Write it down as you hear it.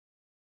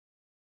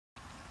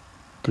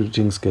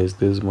Greetings guys,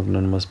 this is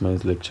Magnanimous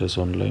Minds Lectures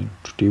Online.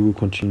 Today we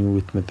continue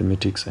with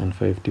mathematics and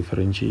 5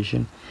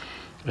 differentiation,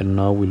 and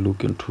now we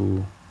look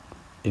into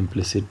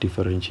implicit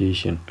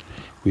differentiation.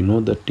 We know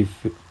that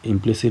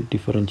implicit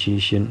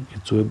differentiation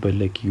is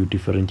whereby you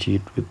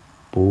differentiate with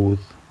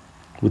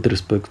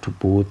respect to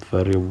both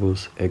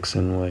variables x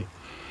and y,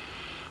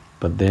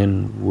 but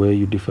then where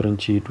you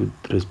differentiate with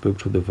respect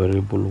to the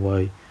variable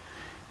y,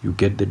 you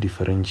get the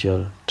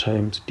differential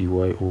times dy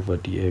over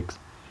dx.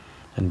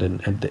 And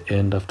then at the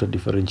end, after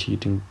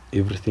differentiating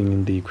everything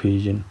in the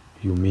equation,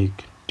 you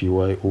make dy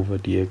over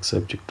dx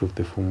subject of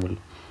the formula,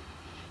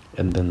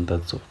 and then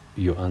that's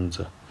your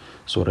answer.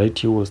 So right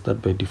here we'll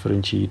start by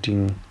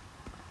differentiating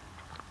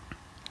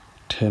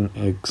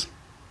 10x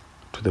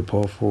to the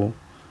power 4,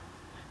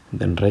 and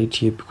then right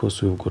here,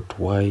 because we've got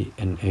y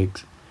and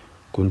x,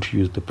 going to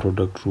use the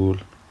product rule.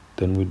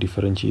 Then we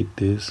differentiate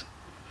this,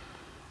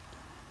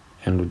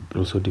 and we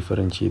also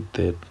differentiate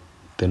that,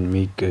 then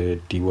make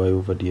dy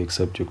over dx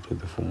subject to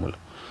the formula.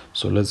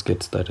 So let's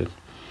get started.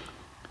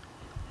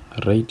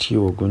 Right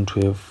here we're going to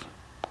have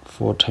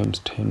 4 times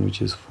 10,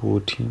 which is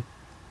 40,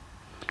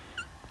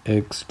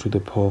 x to the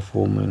power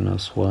 4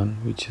 minus 1,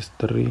 which is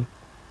 3.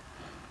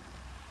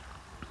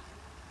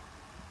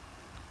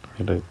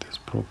 I write this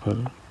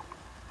properly.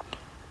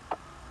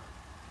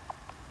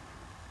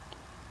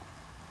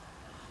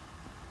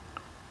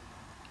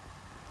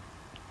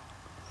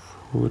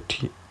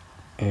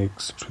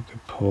 X to the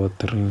power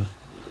 3.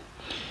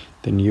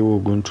 Then here we're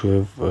going to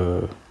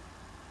have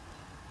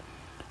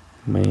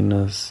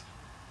minus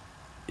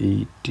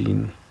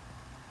 18xy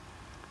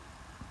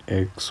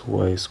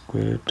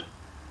squared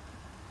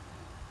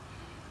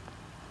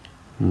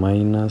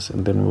minus,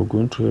 and then we're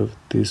going to have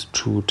this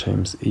 2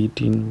 times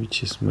 18,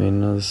 which is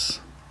minus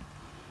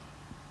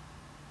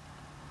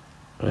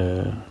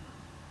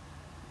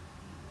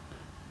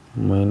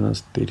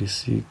minus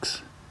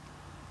 36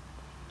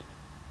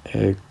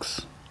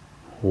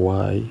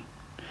 xy.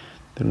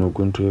 Then we're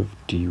going to have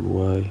dy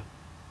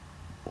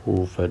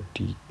over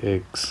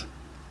dx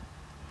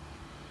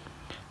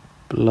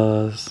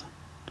plus,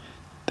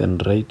 then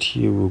right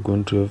here we're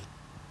going to have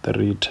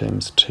 3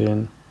 times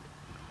 10,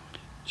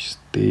 which is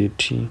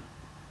 30,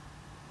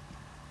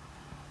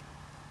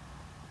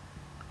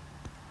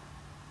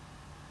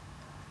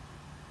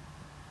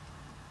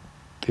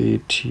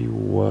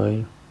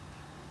 y,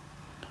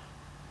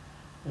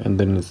 and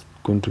then it's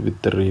going to be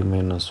 3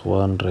 minus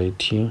 1 right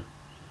here.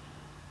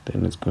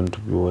 Then it's going to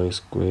be y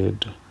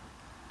squared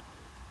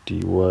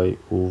dy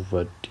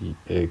over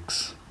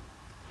dx.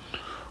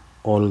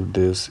 All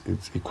this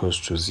is equals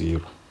to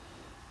 0.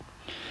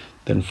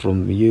 Then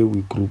from here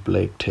we group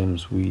like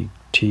terms. We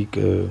take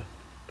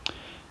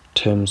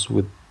terms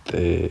with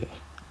the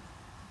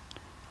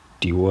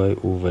dy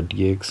over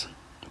dx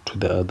to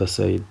the other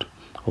side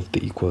of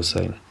the equal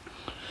sign.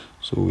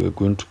 So we are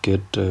going to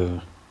get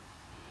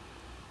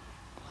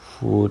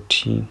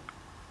 40x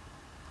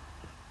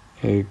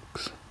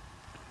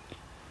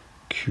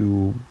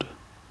cubed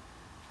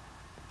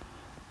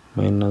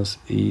minus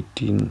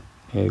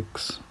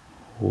 18x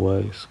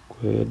y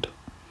squared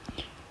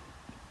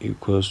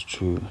equals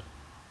to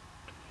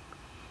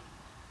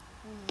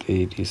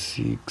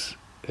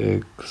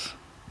 36x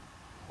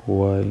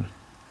y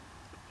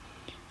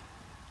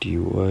dy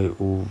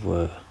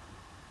over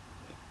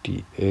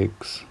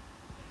dx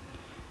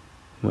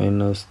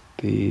minus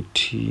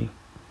 30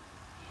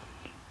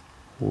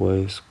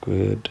 y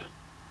squared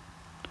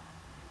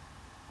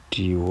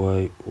dy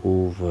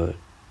over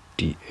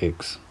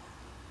dx.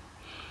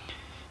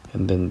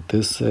 And then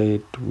this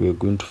side we are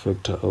going to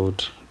factor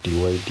out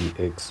dy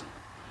dx.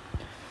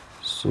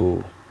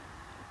 So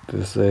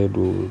this side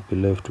will be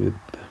left with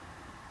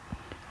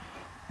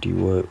dy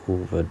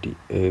over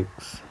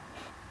dx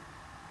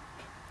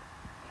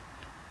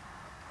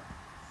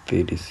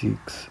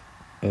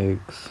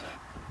 36x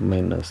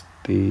minus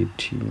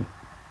 30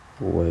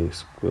 y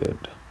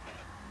squared.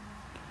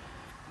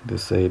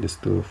 This side is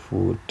still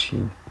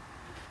 40x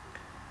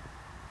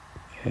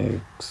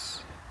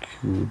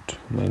cubed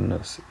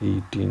minus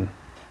 18xy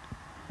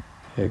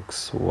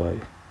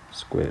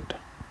squared.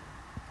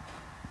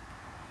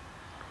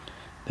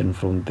 Then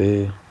from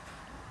there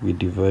we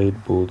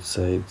divide both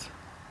sides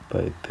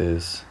by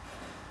this,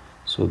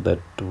 so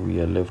that we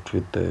are left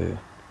with the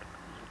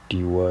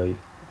dy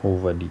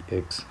over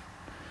dx.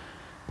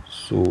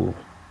 So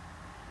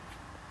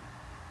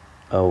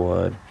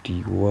our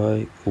dy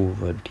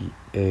over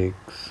dx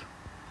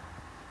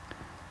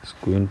is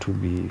going to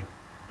be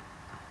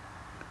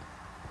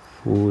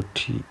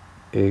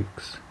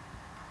 40x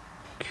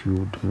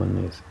cubed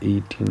minus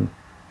 18xy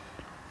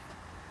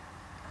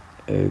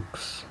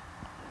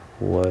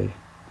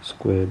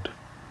squared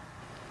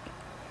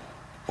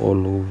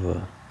all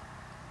over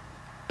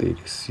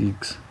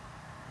 36x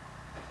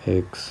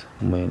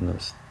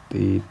minus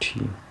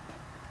 30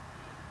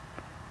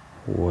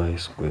 y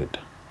squared.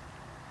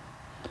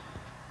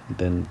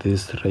 Then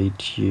this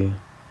right here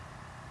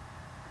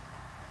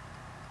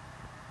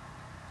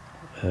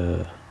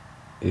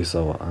is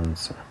our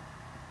answer.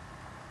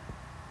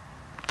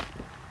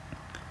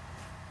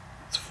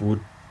 It's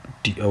 40,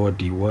 our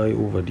dy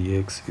over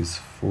dx is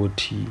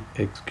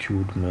 40x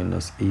cubed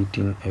minus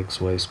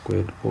 18xy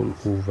squared all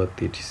over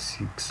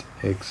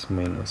 36x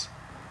minus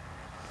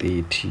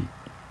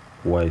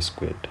 30y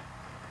squared.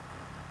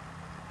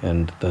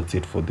 And that's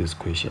it for this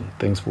question.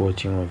 Thanks for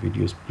watching our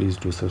videos. Please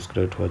do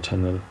subscribe to our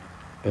channel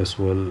as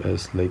well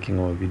as liking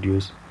our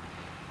videos.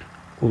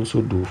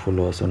 Also do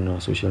follow us on our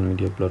social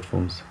media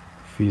platforms: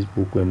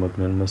 Facebook, where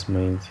Magnanimous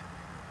Minds;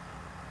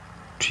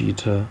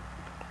 Twitter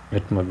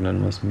at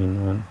Magnanimous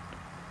Min1;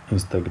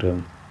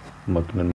 Instagram, Magnanimous.